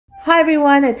Hi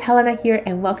everyone, it's Helena here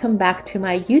and welcome back to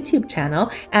my YouTube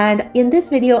channel. And in this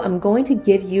video, I'm going to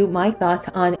give you my thoughts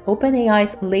on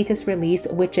OpenAI's latest release,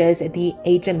 which is the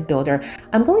Agent Builder.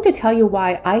 I'm going to tell you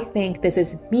why I think this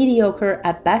is mediocre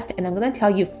at best, and I'm going to tell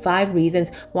you 5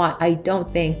 reasons why I don't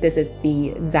think this is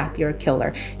the Zapier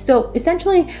killer. So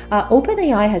essentially,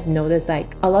 OpenAI has noticed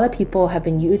like a lot of people have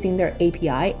been using their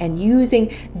API and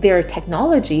using their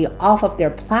technology off of their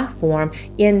platform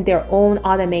in their own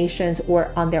automations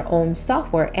or on their own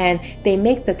software, and they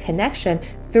make the connection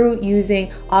through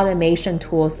using automation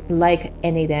tools like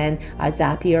N8N,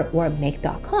 Zapier, or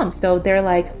Make.com. So they're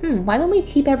like, why don't we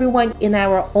keep everyone in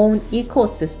our own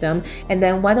ecosystem, and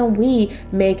then why don't we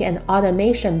make an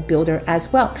automation builder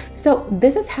as well? So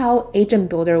this is how Agent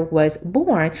Builder was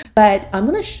born, but I'm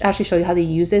going to actually show you how to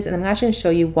use this, and I'm actually going to show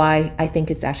you why I think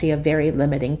it's actually a very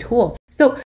limiting tool.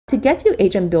 So to get to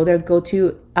Agent Builder, go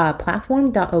to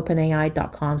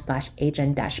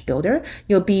platform.openai.com/agent-builder.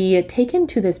 You'll be taken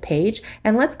to this page,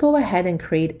 and let's go ahead and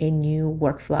create a new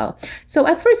workflow. So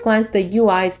at first glance, the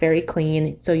UI is very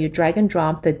clean. So you drag and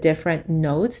drop the different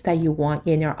nodes that you want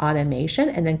in your automation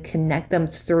and then connect them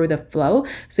through the flow.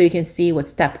 So you can see what's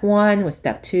step 1, what's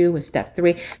step 2, what's step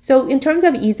 3. So in terms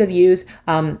of ease of use,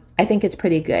 I think it's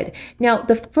pretty good. Now,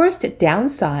 the first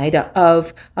downside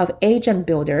of Agent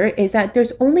Builder is that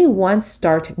there's only one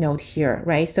start node here,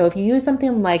 right? So if you use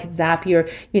something like Zapier,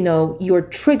 your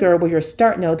trigger or your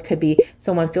start node could be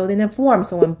someone filled in a form,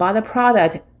 someone bought a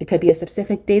product, it could be a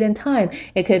specific date and time,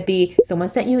 it could be someone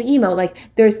sent you an email. Like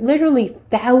there's literally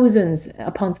thousands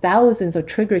upon thousands of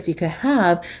triggers you could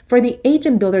have. For the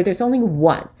Agent Builder, there's only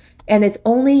one, and it's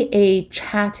only a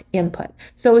chat input.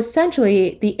 So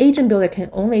essentially, the Agent Builder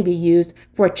can only be used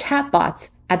for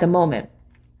chatbots at the moment.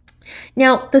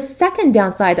 Now, the second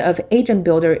downside of Agent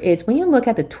Builder is when you look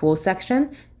at the tool section,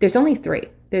 there's only 3.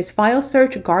 There's file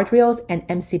search, guardrails, and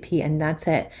MCP, and that's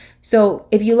it. So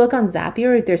if you look on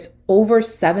Zapier, there's over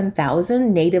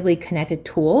 7,000 natively connected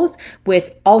tools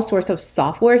with all sorts of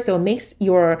software. So it makes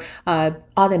your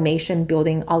automation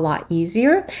building a lot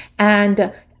easier.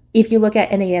 And if you look at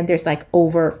N8N, there's like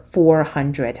over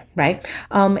 400, right?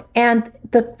 And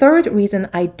the third reason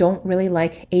I don't really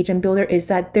like Agent Builder is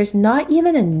that there's not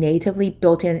even a natively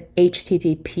built-in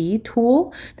HTTP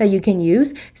tool that you can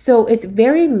use. So it's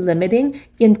very limiting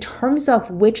in terms of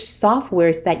which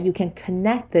softwares that you can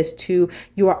connect this to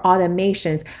your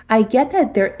automations. I get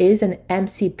that there is an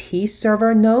MCP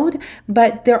server node,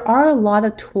 but there are a lot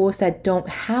of tools that don't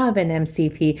have an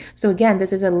MCP. So again,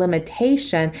 this is a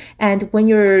limitation. And when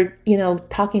you're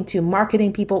talking to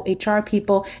marketing people, HR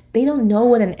people, they don't know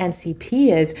what an MCP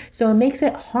is. So it makes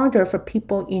it harder for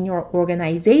people in your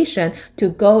organization to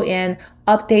go in,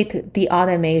 update the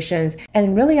automations.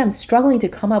 And really, I'm struggling to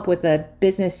come up with a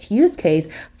business use case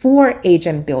for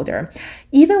Agent Builder.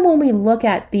 Even when we look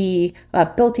at the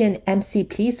built-in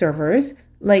MCP servers,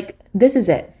 like this is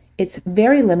it. It's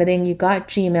very limiting. You got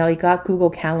Gmail, you got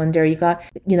Google Calendar, you got,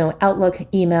 Outlook,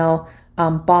 email,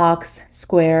 Box,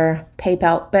 Square,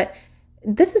 PayPal, but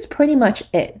this is pretty much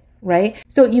it, right?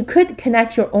 So you could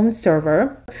connect your own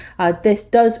server. This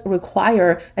does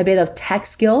require a bit of tech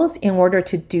skills in order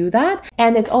to do that.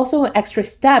 And it's also an extra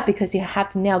step because you have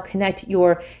to now connect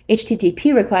your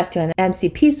HTTP request to an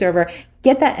MCP server,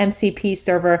 get that MCP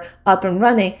server up and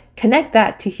running, connect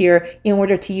that to here in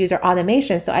order to use our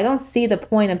automation. So I don't see the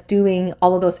point of doing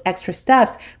all of those extra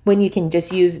steps when you can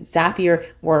just use Zapier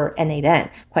or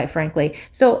N8N, quite frankly.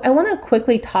 So I want to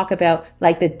quickly talk about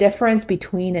like the difference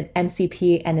between an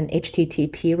MCP and an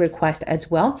HTTP request as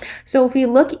well. So if we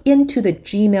look into the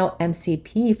Gmail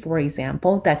MCP, for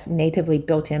example, that's natively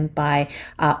built in by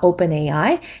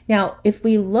OpenAI. Now, if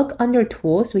we look under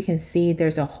tools, we can see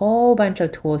there's a whole bunch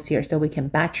of tools here. So we can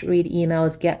batch read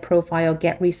emails, get profile,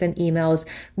 get recent emails,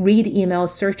 read emails,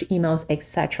 search emails,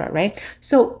 etc. Right?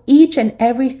 So each and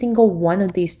every single one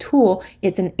of these tools,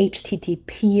 it's an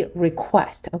HTTP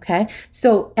request. Okay.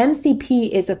 So MCP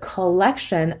is a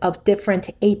collection of different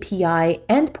API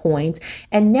endpoints.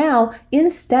 And now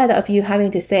instead of you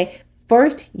having to say,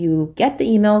 first you get the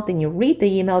email, then you read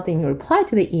the email, then you reply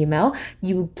to the email,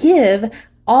 you give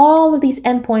all of these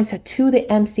endpoints to the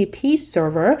MCP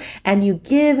server, and you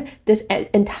give this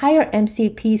entire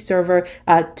MCP server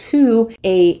to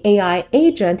a AI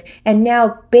agent. And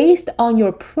now based on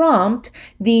your prompt,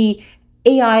 the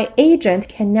AI agent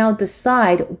can now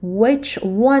decide which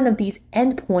one of these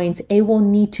endpoints it will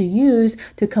need to use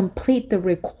to complete the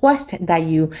request that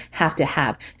you have to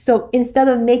have. So instead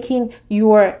of making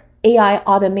your AI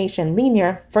automation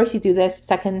linear, first you do this,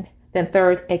 second then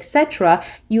third, etc.,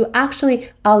 you actually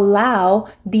allow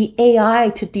the AI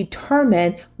to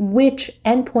determine which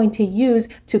endpoint to use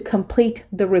to complete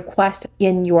the request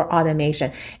in your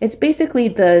automation. It's basically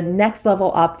the next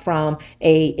level up from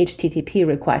a HTTP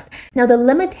request. Now, the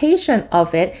limitation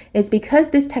of it is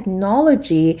because this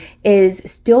technology is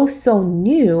still so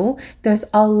new, there's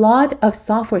a lot of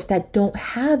softwares that don't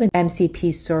have an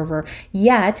MCP server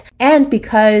yet, and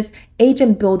because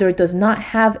Agent Builder does not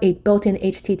have a built-in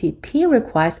HTTP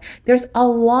request, there's a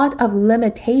lot of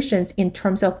limitations in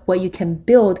terms of what you can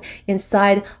build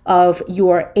inside of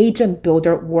your Agent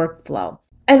Builder workflow.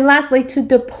 And lastly, to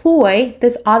deploy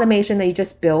this automation that you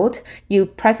just built, you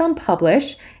press on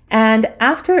publish, and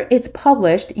after it's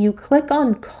published, you click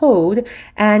on code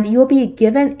and you'll be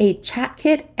given a chat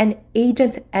kit and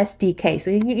agent SDK.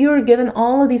 So you're given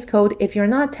all of these code. If you're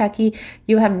not techie,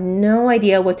 you have no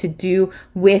idea what to do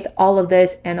with all of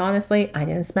this. And honestly, I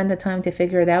didn't spend the time to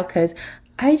figure it out because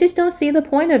I just don't see the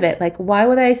point of it. Like, why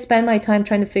would I spend my time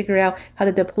trying to figure out how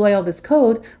to deploy all this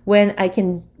code when I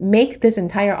can make this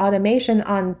entire automation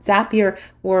on Zapier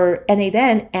or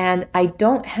N8N and I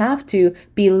don't have to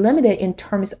be limited in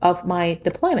terms of my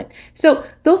deployment? So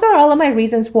those are all of my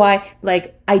reasons why,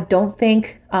 like, I don't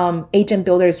think Agent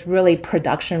Builder is really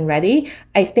production ready.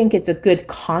 I think it's a good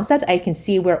concept. I can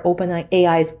see where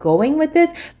OpenAI is going with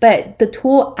this, but the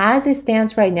tool as it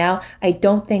stands right now, I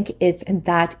don't think it's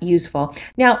that useful.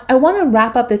 Now, I want to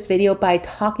wrap up this video by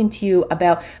talking to you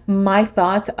about my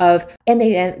thoughts of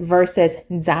N8N versus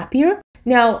Zapier.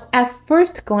 Now, at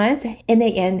first glance,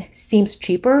 N8N seems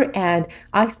cheaper, and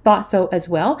I thought so as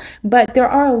well, but there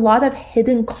are a lot of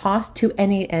hidden costs to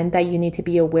N8N that you need to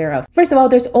be aware of. First of all,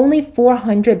 there's only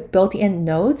 400 built-in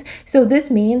nodes, so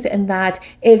this means that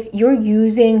if you're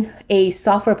using a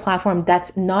software platform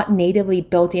that's not natively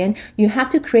built in, you have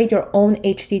to create your own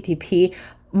HTTP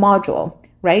module,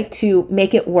 right, to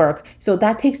make it work. So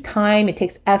that takes time, it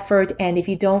takes effort, and if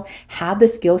you don't have the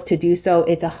skills to do so,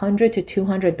 it's $100 to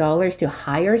 $200 to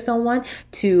hire someone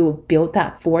to build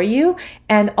that for you.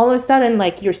 And all of a sudden,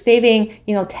 like, you're saving,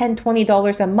 $10,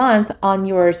 $20 a month on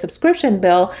your subscription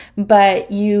bill,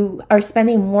 but you are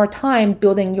spending more time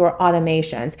building your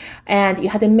automations, and you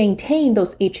had to maintain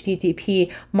those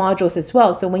HTTP modules as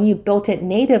well. So when you built it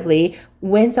natively,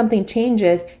 when something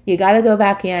changes, you got to go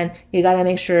back in, you got to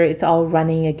make sure it's all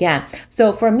running again.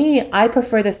 So for me, I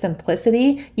prefer the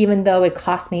simplicity, even though it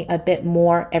costs me a bit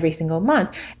more every single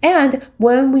month. And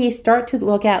when we start to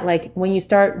look at, like, when you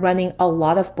start running a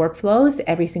lot of workflows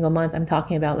every single month, I'm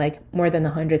talking about like more than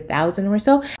 100,000 or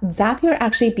so, Zapier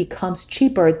actually becomes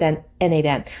cheaper than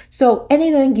N8N. So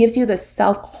N8N gives you the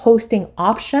self-hosting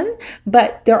option,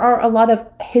 but there are a lot of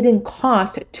hidden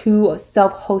costs to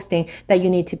self-hosting that you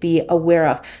need to be aware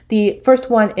of. The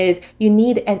first one is you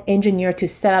need an engineer to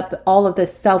set up all of the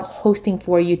self-hosting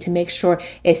for you to make sure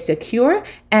it's secure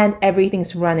and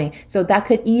everything's running. So that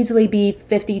could easily be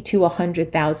 $50,000 to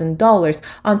 $100,000.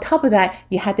 On top of that,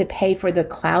 you had to pay for the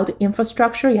cloud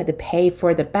infrastructure, you had to pay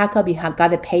for the backup, you have got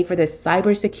to pay for the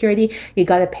cybersecurity, you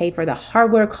got to pay for the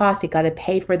hardware costs, you got to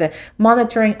pay for the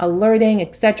monitoring, alerting,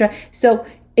 etc. So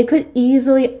it could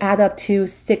easily add up to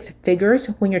 6 figures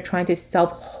when you're trying to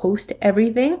self-host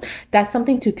everything. That's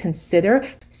something to consider.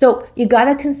 So you got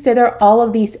to consider all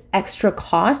of these extra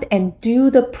costs and do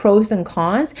the pros and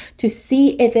cons to see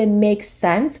if it makes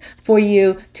sense for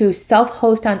you to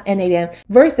self-host on N8N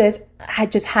versus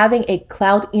just having a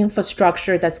cloud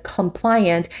infrastructure that's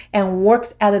compliant and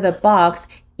works out of the box,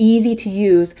 easy to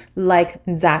use, like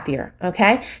Zapier,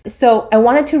 okay? So I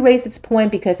wanted to raise this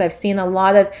point because I've seen a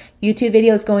lot of YouTube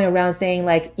videos going around saying,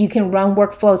 like, you can run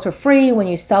workflows for free when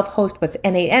you self-host with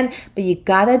N8N, but you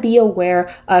gotta be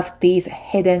aware of these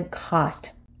hidden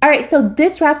costs. All right, so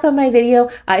this wraps up my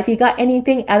video. If you got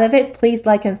anything out of it, please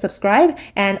like and subscribe,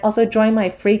 and also join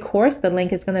my free course. The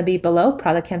link is gonna be below,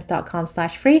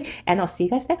 productcamps.com/free, and I'll see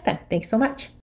you guys next time. Thanks so much.